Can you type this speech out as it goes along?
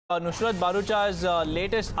Nushrratt Bharuccha's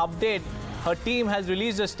latest update, her team has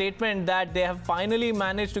released a statement that they have finally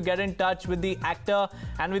managed to get in touch with the actor,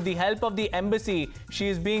 and with the help of the embassy, she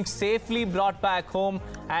is being safely brought back home.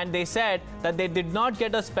 And they said that they did not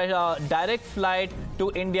get a direct flight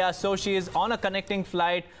to India, so she is on a connecting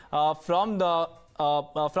flight from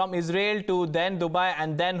Israel to then Dubai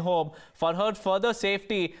and then home. For her further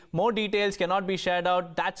safety, more details cannot be shared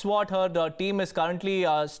out. That's what her team is currently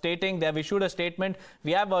stating. They have issued a statement.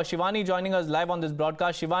 We have Shivani joining us live on this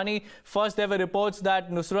broadcast. Shivani, first there were reports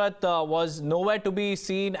that Nushrratt was nowhere to be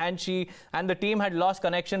seen and the team had lost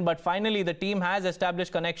connection, but finally the team has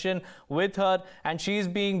established connection with her and she is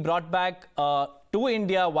being brought back to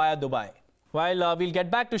India via Dubai. While we'll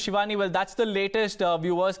get back to Shivani, well, that's the latest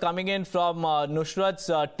viewers coming in from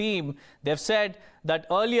Nushrratt's team. They've said that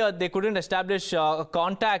earlier they couldn't establish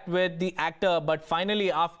contact with the actor, but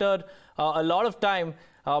finally, after a lot of time,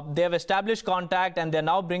 they've established contact and they're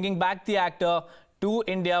now bringing back the actor to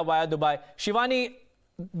India via Dubai. Shivani,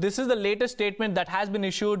 this is the latest statement that has been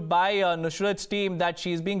issued by Nushrratt's team that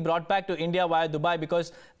she's being brought back to India via Dubai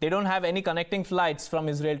because they don't have any connecting flights from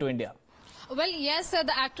Israel to India. Well, yes,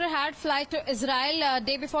 the actor had flight to Israel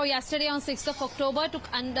day before yesterday on 6th of October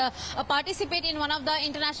to participate in one of the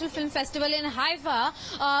international film festival in Haifa.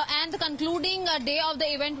 And the concluding day of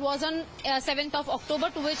the event was on 7th of October,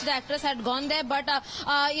 to which the actress had gone there. But,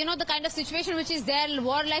 you know, the kind of situation which is there,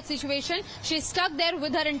 war-like situation, she's stuck there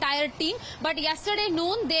with her entire team. But yesterday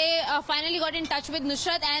noon, they finally got in touch with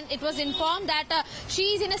Nushrratt and it was informed that she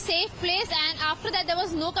is in a safe place. And after that, there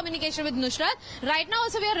was no communication with Nushrratt. Right now,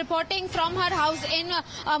 also, we are reporting from her house in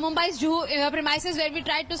Mumbai's Juhu premises, where we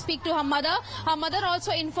tried to speak to her mother. Her mother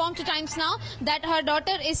also informed to Times Now that her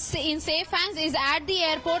daughter is in safe hands, is at the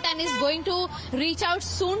airport and is going to reach out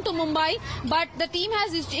soon to Mumbai. But the team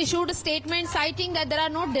has issued a statement citing that there are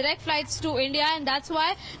no direct flights to India, and that's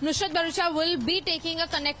why Nushrratt Bharuccha will be taking a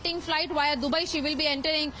connecting flight via Dubai. She will be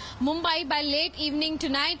entering Mumbai by late evening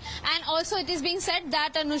tonight. And also it is being said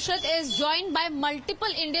that Nushrratt is joined by multiple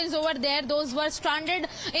Indians over there. Those were stranded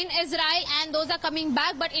in Israel and those are coming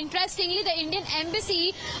back. But interestingly, the Indian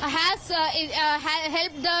embassy has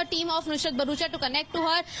helped the team of Nushrratt Bharuccha to connect to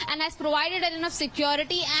her and has provided her enough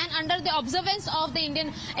security. And under the observance of the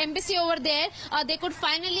Indian embassy over there, they could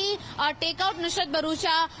finally take out Nushrratt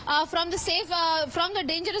Bharuccha from the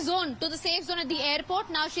dangerous zone to the safe zone at the airport.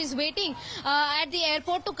 Now she's waiting at the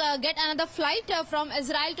airport to get another flight from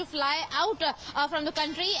Israel to fly out from the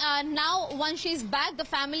country. Now, once she's back, the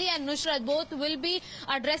family and Nushrratt both will be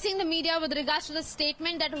addressing the media with regards to the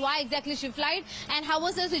statement that why exactly she flight and how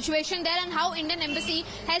was the situation there and how Indian embassy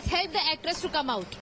has helped the actress to come out.